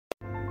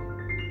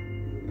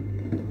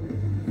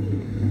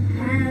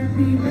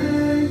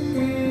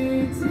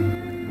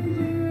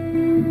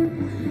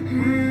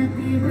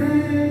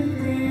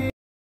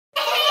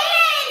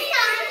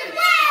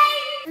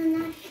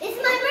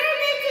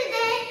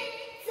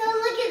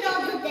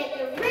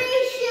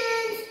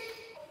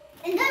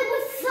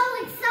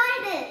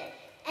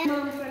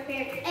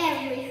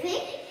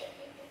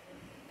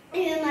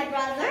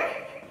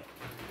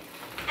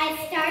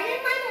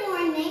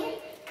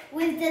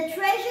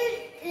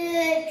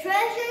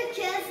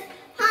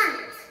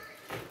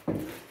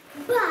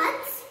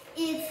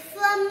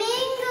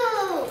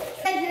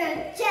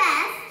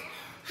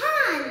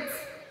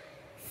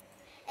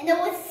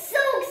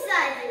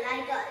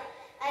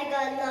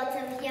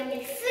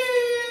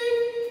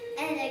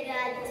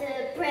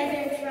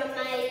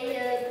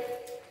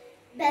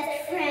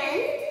best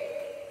friend,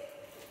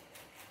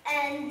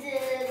 and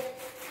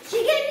she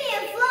gave me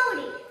a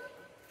floaty.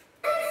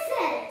 I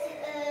said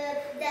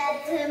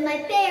that my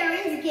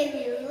parents gave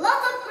me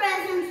lots of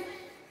presents,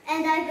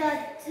 and I got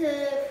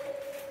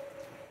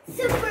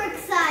super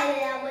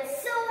excited. I was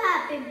so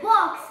happy.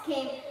 Box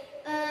came.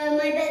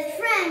 My best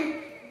friend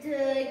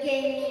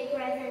gave me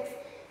presents,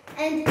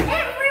 and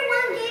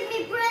everyone gave me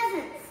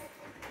presents.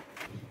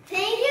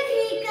 Thank you,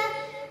 Vika.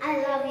 I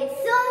love you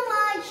so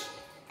much,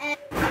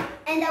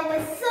 and I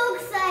was so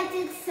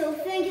excited. So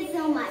thank you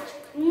so much.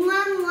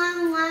 Mwah, mwah,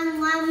 mwah,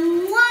 mwah,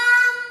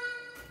 mwah.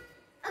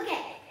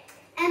 Okay,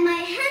 and my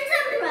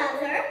handsome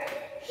brother,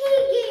 he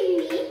gave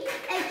me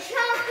a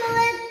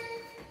chocolate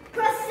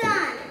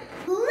croissant.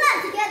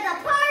 Let's get the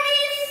party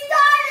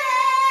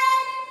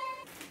started!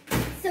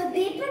 So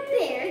be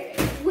prepared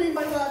with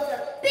lots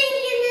of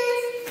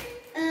pinkiness,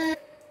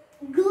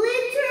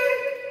 glitter,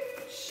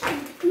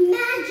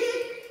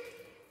 magic,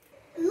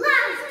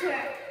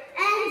 laughter,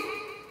 and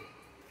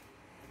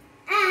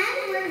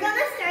we're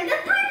gonna start the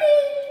party!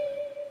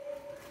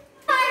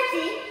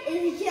 Party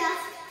is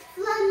just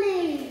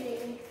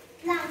flamazing.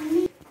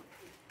 Happy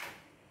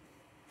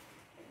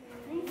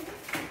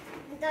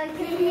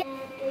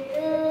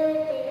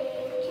birthday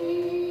to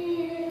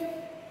you.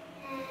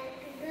 Happy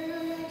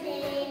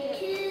birthday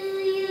to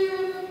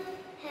you.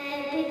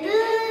 Happy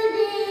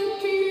birthday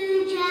to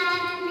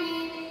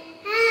Jasmine.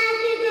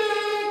 Happy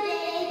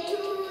birthday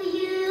to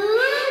you.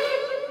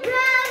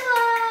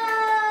 Bravo!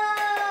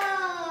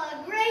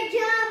 Great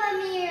job,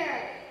 Amir.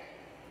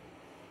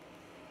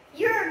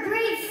 You're a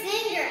great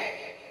singer.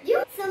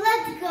 So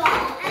let's go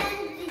and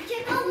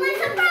check out my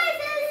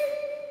surprises.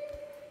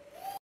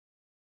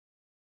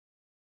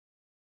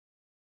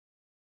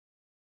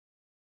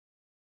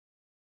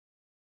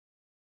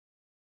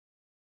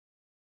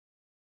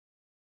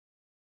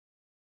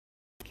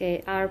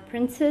 Okay, our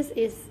princess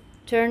is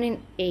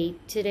turning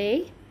 8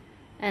 today,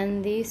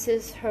 and this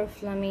is her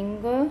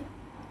flamingo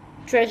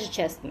treasure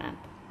chest map.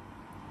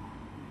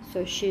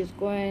 So she's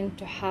going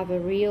to have a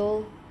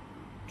real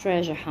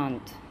treasure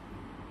hunt.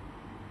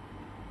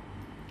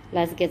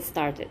 Let's get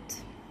started.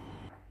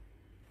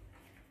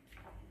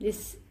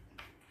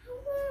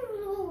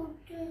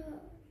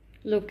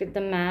 Look at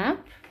the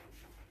map.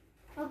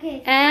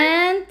 Okay.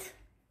 And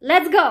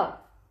let's go.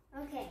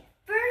 Okay.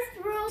 First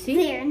rule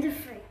there in the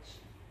fridge.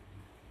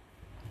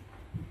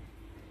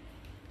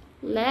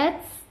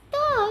 Let's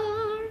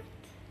start.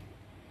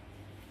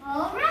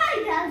 All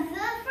right, that's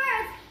the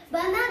first.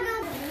 But not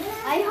good.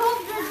 I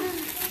hope this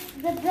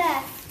is the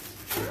best.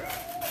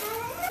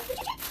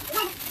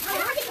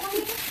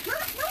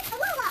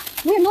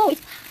 No. Okay,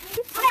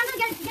 I'm gonna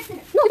get to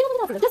it. No,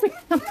 don't. Just wait.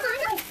 Come.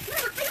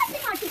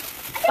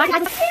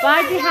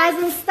 Party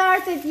hasn't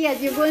started yet.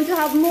 You're going to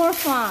have more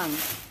fun.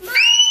 My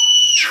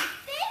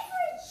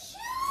favorite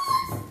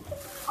shoes.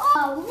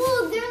 Oh,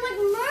 look, they're like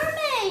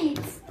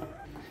mermaids.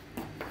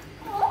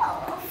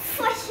 Oh,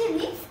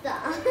 fashionista.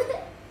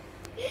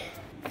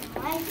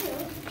 I do.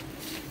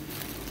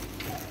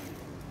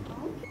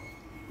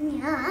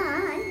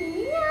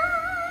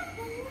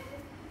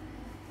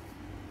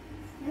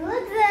 It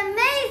looks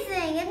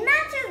amazing. It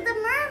matches the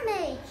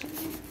mermaid.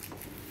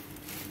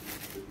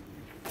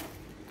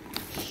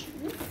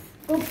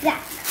 Go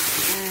back.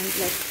 And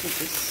let's put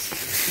this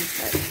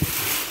inside.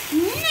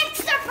 Next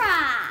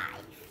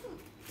surprise.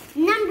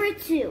 Number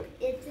 2.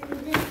 It's in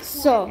this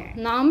So, corner.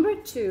 number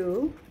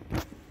 2.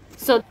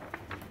 So,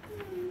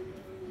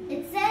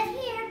 It says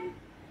here.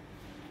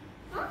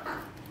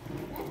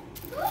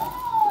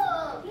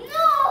 Oh,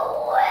 no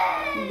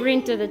way!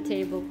 bring to the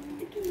table.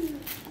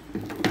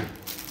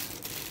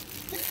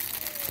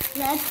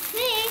 Let's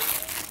see.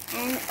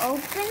 And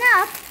open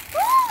up.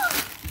 Oh,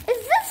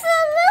 is this a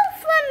little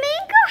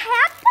flamingo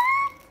hat?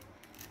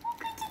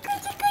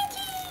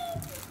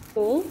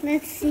 Oh,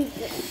 Let's see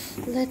this.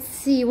 let's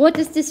see. What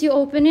is this you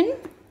opening?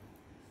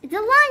 It's a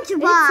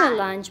lunchbox. It's a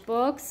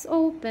lunchbox.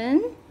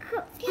 Open.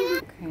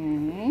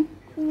 Okay.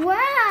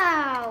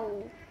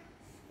 Wow.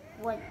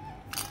 What?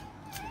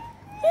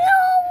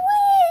 No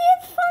way!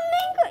 It's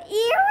flamingo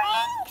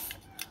earrings?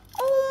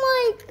 Oh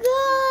my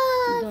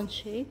god! Don't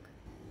shake.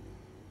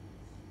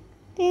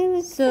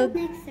 So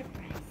next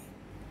surprise.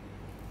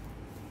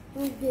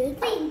 Green.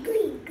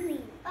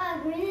 Green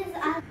is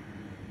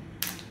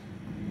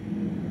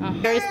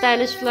Very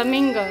stylish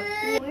flamingo.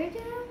 Where do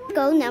I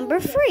go? Number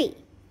 3.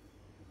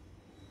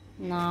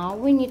 Now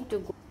we need to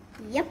go.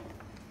 Yep.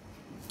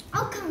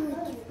 I'll come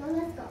with you. So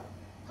let's go.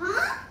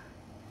 Huh?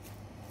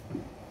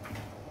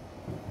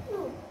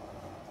 No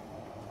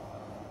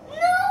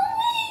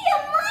way! A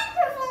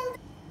microphone!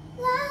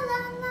 La la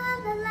la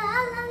la la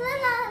la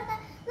la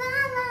la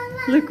la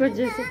la. Look what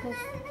Jessica.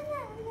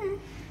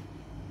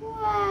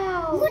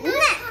 Wow.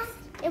 Next,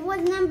 it was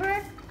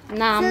number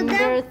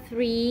Number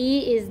 3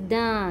 is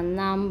done.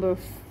 Number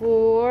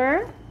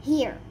 4.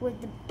 here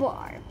with the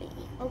Barbie.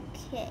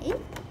 Okay.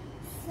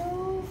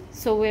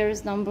 So where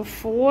is number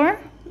 4?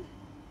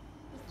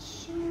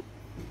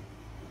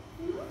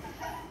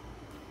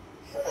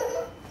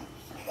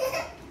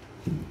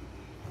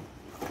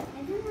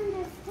 I don't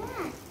understand.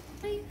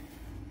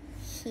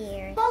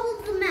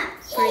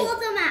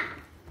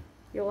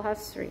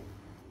 has 3.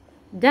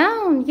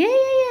 Down. Yeah, yeah,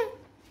 yeah.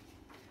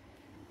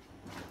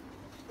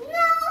 No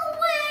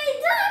way,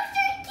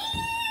 Dr.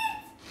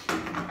 Kids!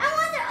 I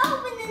want to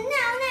open it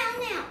now.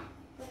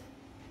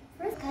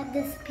 First, got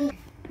this piece.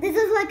 This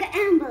is like an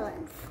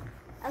ambulance.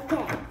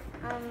 Okay.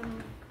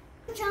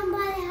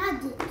 Somebody had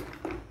it.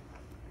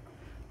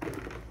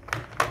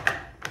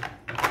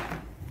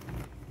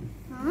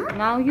 Huh?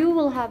 Now you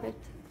will have it.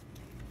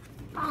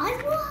 I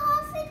will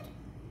have it.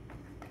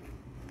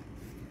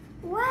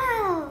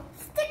 Wow,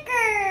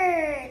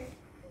 stickers.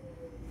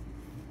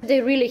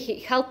 They really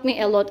helped me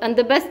a lot. And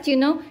the best, you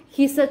know,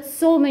 he said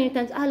so many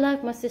times, I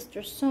love my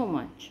sister so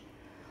much.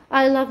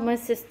 I love my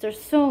sister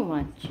so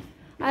much.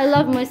 I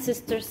love my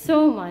sister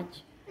so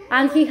much.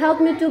 And he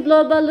helped me to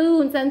blow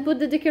balloons and put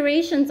the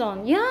decorations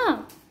on.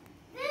 Yeah.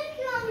 Thank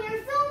you,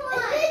 Amir, so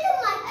much. It's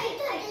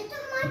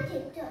my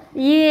TikTok.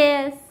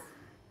 Yes.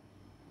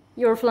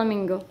 You're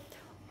Flamingo.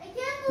 I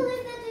can't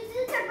believe that it's a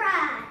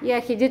surprise. Yeah,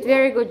 he did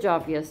very good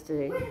job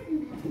yesterday.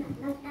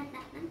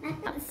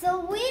 So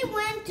we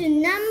went to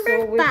number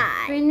So we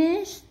 5.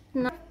 finished.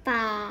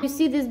 5. You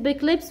see these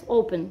big lips?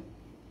 Open.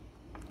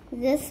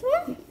 This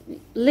one?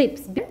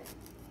 Lips.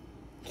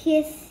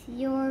 Kiss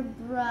your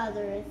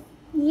brothers.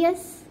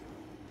 Yes.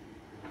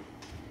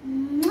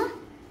 Mwah.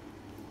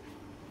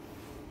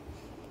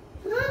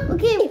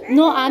 Okay.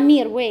 No,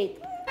 Amir, wait.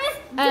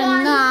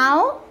 And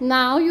Done.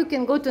 now you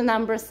can go to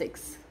number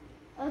 6.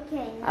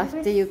 Okay.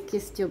 After you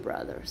kissed your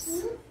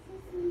brothers.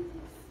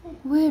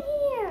 Where?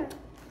 Here.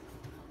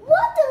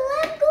 What the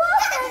lip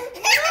gloss? No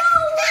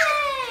way!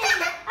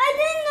 I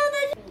didn't know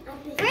that.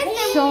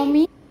 First Show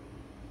me.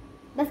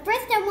 But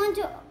first I want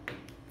to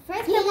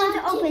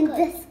open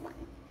this one.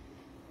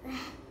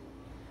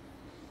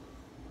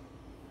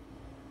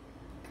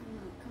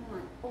 Come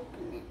on,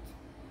 open it.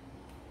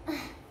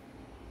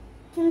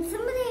 Can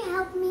somebody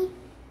help me?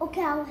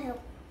 Okay, I'll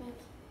help. Thank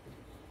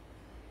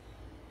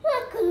you.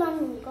 Like a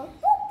flamingo.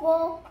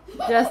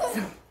 Just.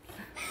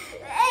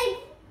 Hey.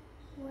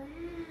 Wow.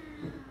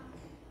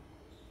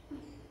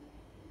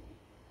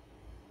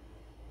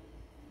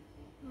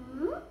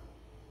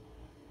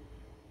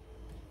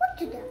 What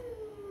to do?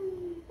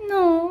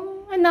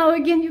 No. And now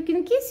again you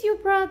can kiss your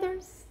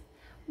brothers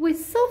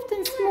with soft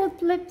and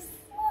smooth lips.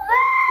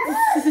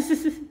 Smell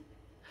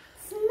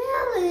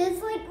it.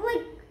 It's like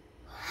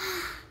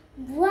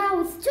wow,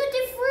 it's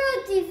tutti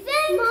frutti.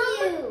 Thank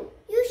you.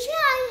 You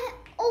should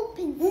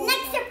open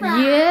next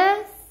surprise.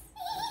 Yes.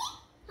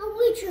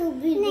 Which will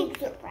be next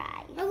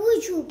surprise?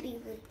 Which will be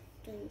with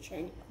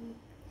Dungeon?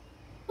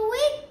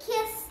 We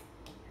kiss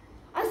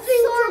a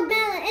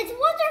watermelon. It's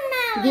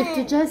watermelon. Give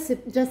to Jessie.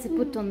 Jessie,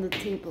 put on the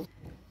table.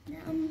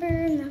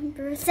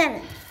 Number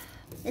 7.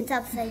 It's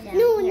upside down.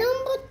 No, here.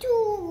 Number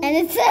 2. And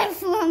it said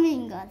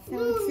flamingo. So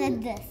it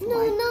said this.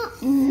 No.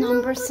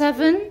 Number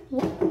 7.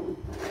 No!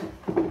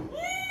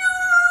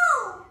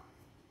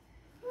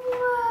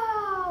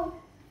 Wow!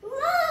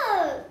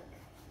 Look!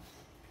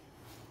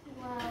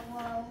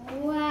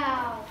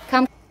 Wow!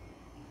 Come.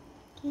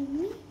 Can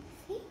we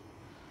see?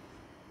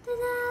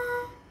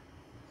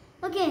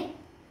 Ta-da! Okay.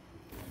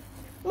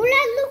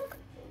 Mula, look!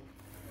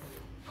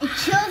 It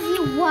shows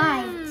you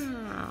white.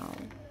 Wow.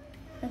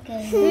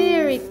 Okay.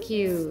 Very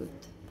cute.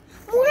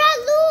 Mula,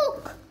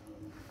 look!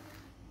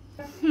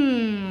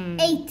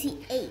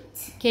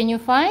 88. Can you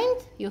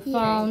find? You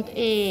found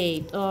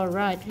 8. All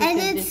right. Look And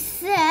at it this.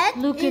 said...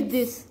 Look at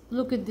this.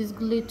 Look at this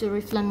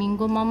glittery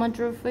flamingo Mama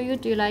drew for you.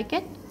 Do you like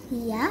it?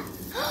 Yeah.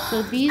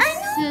 So this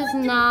is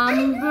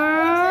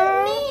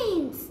number.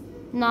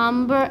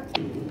 Number.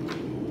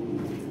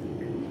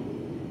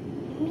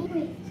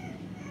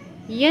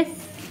 Yes.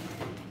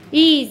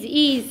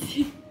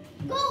 Easy.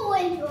 Go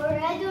away, Khor.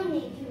 I don't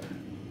need you.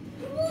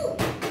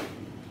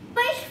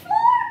 My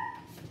floor.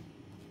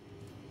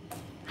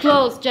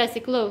 Close, Jessie.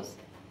 Close.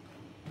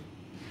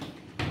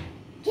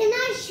 Can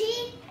I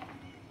see?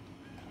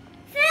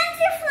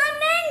 Fancy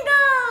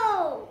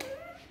flamingo.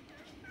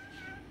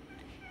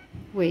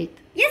 Wait.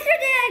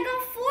 Yesterday I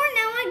got 4.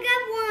 Now I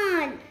got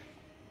 1.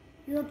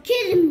 You're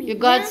kidding me. You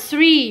got huh?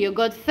 3. You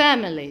got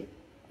family.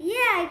 Yeah,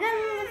 I got a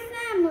little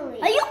family.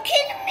 Are you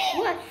kidding me?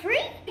 What, 3?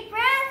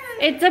 Presents.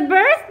 It's a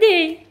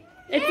birthday.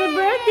 It's a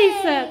birthday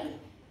set.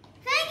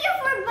 Thank you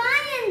for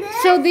buying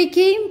this. So they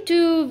came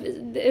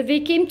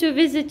to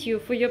visit you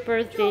for your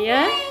birthday,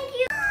 yeah? Thank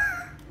you.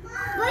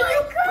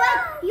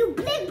 But you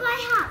big by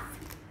half.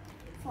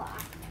 For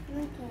us.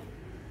 Okay.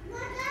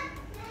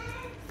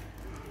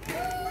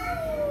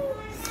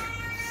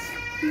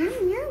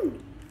 Yum.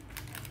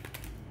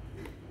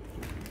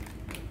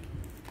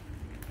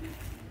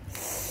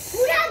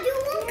 Murad, you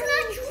won't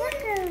catch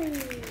water.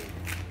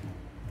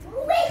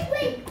 Wait.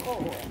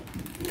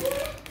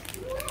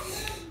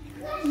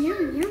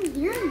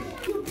 Yum.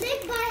 You big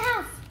by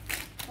half.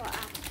 For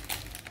us.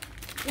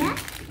 Yeah?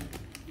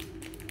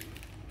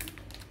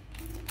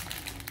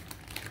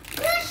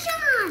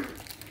 Russian!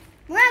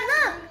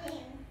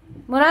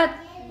 Murad,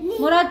 look!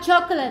 Murad,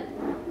 chocolate.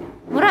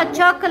 Murad,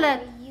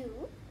 chocolate.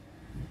 You.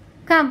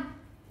 Come,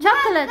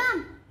 chocolate.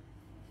 Come.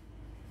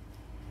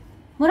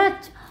 Murad.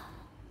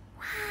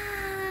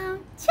 Wow,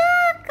 chocolate!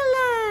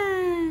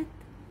 chocolate.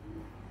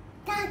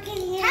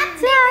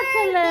 Chocolate.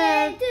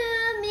 Chocolate. To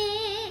me.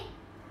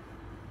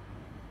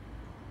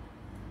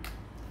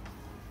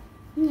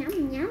 Yum,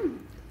 yum.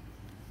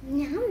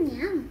 Yum,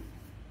 yum.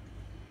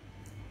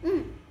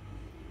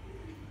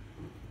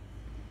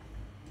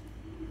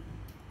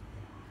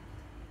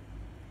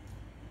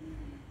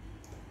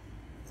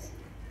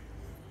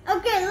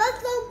 Okay,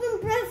 let's open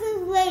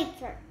presents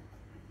later.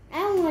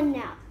 I want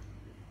now.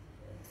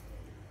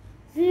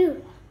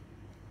 Blue.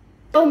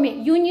 Show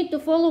me. You need to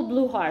follow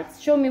blue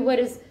hearts. Show me what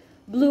is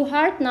blue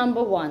heart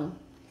number 1.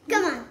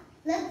 Come on.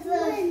 Let's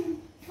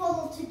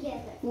follow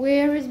together.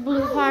 Where is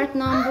blue heart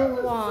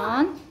number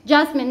 1?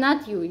 Jasmine,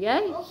 not you,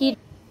 yeah? He.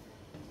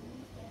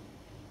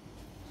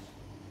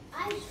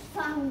 I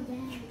found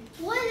them.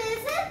 What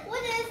is it?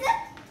 What is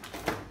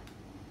it?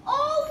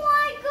 Oh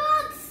my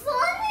God,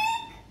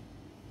 Sonic!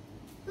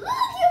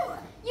 Look,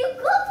 you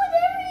got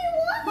whatever you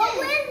wanted. But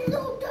when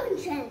Luke done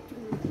sent me.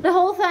 The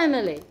whole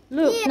family.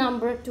 Look, Yeah.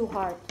 number 2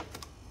 heart.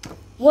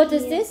 What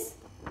is this?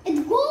 It's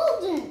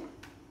golden.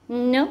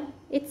 No,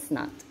 it's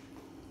not.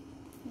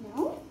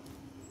 No?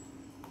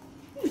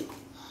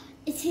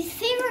 It's his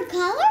favorite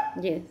color?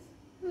 Yes.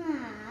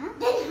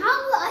 Then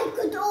how I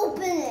could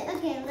open it?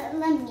 Okay, let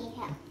me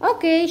help.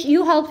 Okay,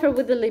 you help her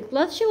with the lip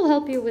gloss. She will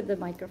help you with the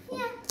microphone.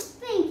 Yeah,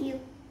 thank you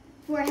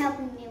for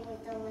helping me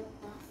with the lip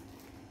gloss.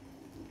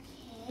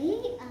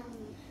 Okay,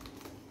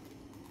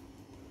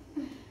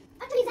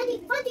 Actually, Sandy,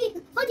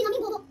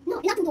 flamingo. No,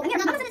 it's not too Amir,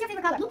 now, what is your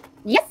favorite color? Blue?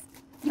 Yes.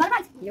 You got it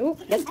right. You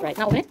yes, right.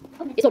 Now open it.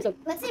 It's also.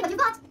 Let's see what you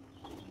got.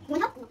 You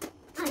want help?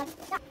 No.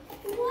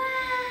 Wow.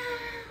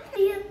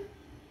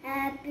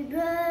 Happy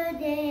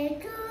birthday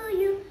to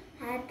you.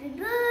 Happy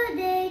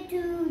birthday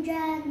to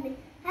Jasmine.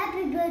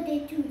 Happy birthday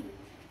to you.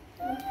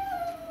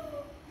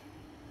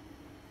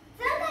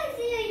 Sometimes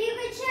you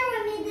can share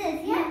with me this,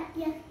 yeah?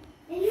 Yeah.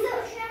 And you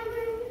don't share with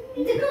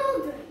me the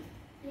golden.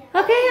 Yeah.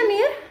 Okay,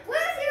 Amir.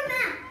 Where's your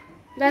map?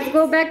 Let's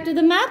go back to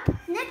the map.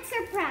 Next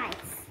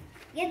surprise.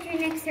 Get your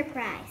next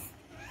surprise.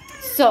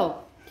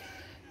 So,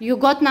 you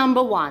got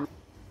number 1.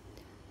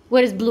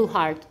 Where is blue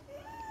heart?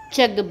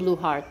 Check the blue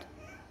heart.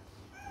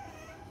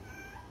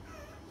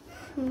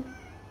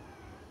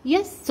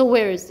 Yes. So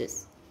where is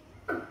this?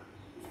 But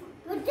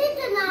this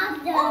is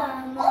not the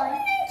open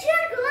and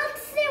check.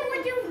 Let's see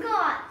what you've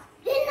got.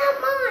 This is not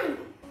mine.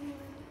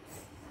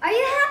 Are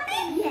you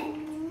happy? Yes.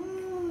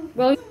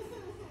 Well.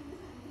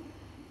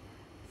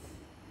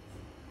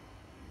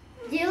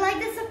 Do you like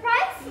the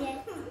surprise? Yes.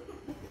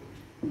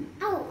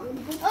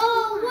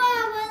 Oh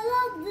wow, I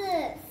love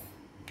this.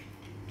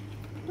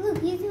 Look,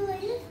 you do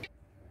like this?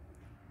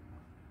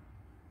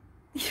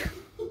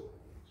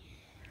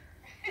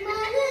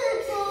 My little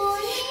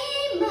pony,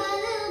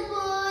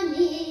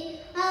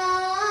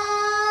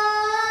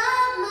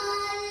 ah,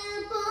 my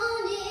little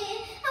pony.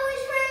 I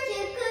wish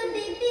friendship could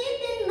be deep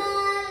in my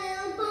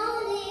little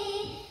pony.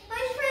 I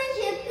wish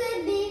friendship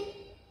could be.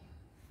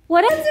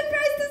 What else?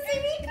 Surprised to see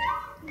me, girl?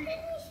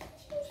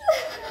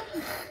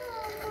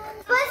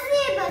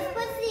 Спасибо,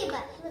 спасибо.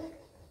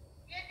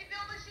 Я тебя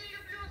очень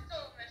люблю,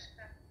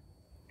 солнышко.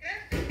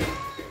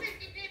 Красавица,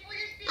 тебе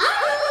будешь пить.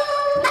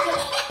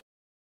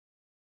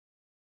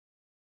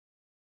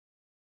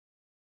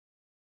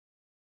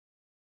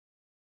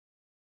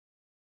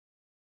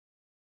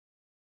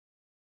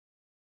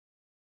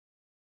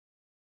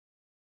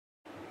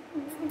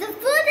 The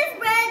food is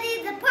ready,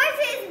 the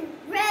party is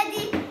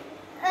ready.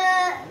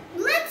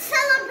 Let's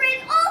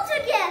celebrate all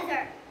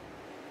together.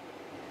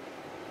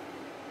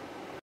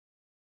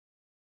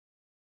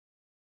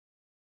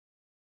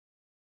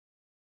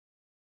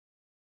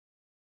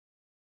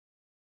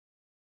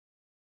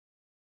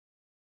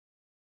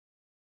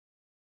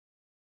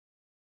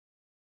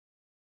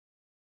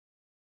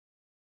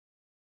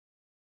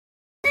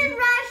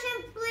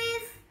 Russian,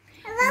 please.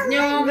 С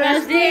днем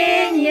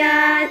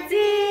рождения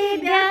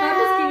тебя!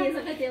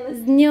 С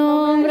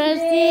днем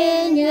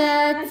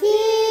рождения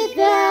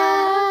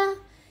тебя!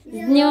 С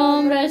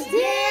днем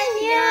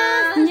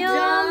рождения! С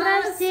днем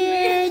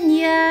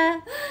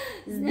рождения!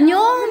 С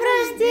днем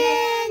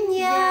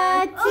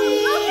рождения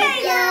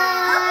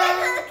тебя! Okay,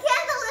 so the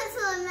candle is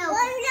on milk.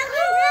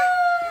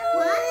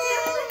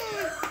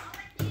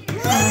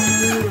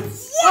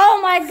 Oh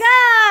my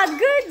God!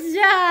 Good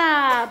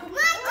job!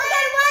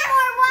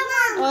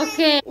 Okay, one more.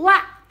 Okay.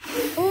 Wow!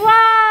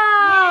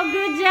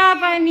 Good job,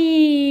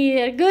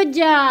 Amir. Good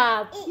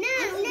job.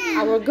 No.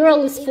 Our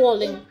girl is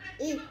falling.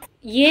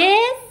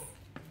 Yes.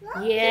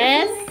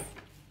 Yes.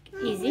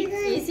 Easy.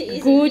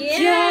 Good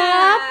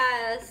job.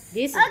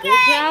 This is good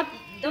job.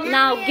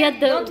 Now get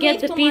the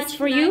piece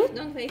for you.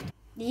 Don't wait.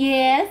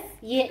 Yes.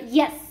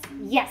 Yes.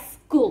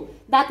 Cool.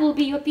 That will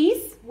be your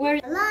piece. Where?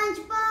 Lunch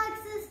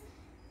boxes.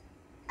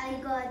 I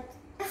got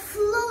a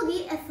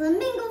floaty, a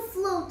flamingo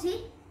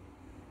floaty.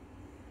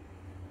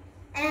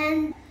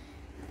 And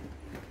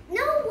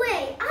no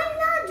way, I'm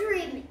not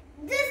dreaming.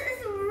 This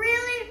is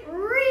really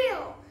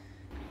real.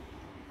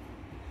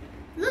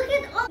 Look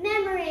at all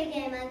memory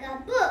game. I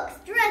got books,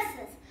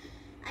 dresses.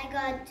 I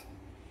got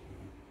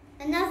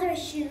another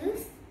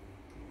shoes.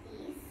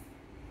 These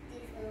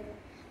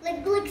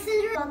like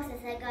Alexander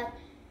boxes. I got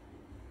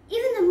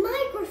even the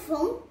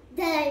microphone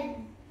that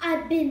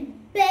I've been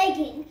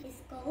begging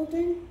is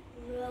golden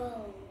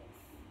rose.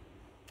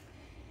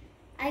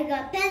 I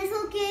got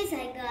pencil case.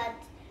 I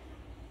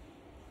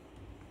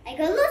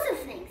got lots of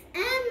things.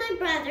 And my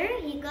brother,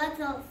 he got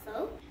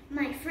also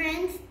my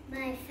friends,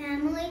 my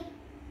family,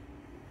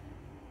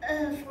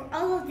 for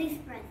all of these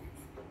presents.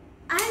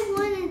 I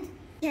wanted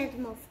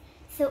animals,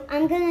 so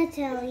I'm gonna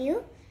tell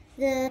you.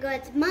 I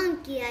got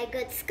monkey, I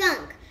got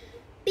skunk,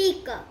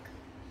 peacock,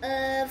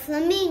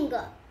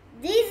 flamingo.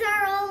 These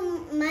are all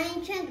my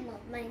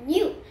enchantments, my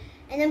new.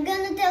 And I'm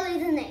gonna tell you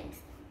the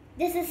names.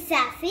 This is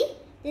Sassy,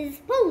 this is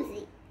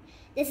Posy,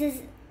 this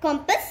is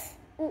Compass,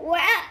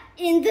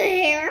 in the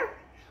hair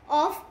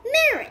of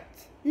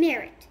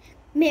Merit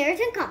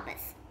and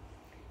Compass.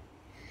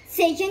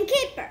 Sage and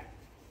Caper,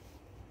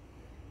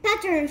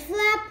 Pattern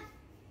Flap,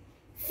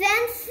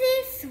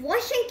 Fancy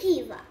Swash and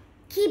Kiba.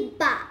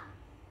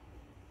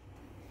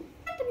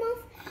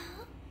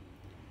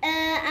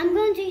 I'm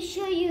going to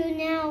show you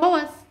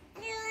now.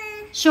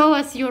 Show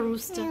us your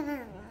rooster.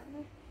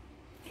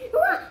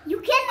 You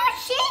cannot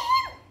shame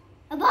him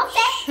about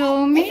that.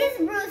 Show me. This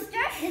is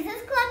Brewster. This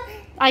is Club.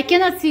 I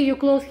cannot see you.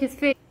 Close his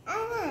face.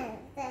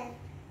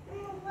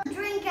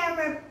 Drink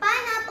our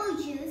pineapple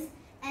juice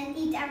and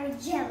eat our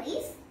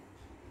jellies.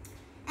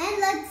 And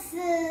let's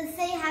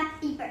say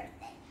happy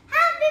birthday.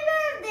 Happy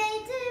birthday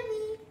to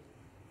me.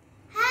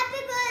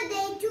 Happy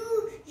birthday to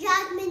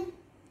Jasmine.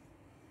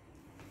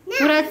 Now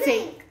What I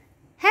say?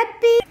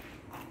 Happy.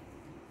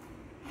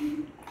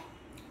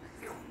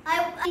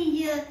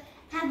 I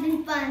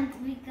having fun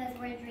because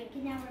we're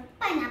drinking our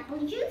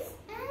pineapple juice.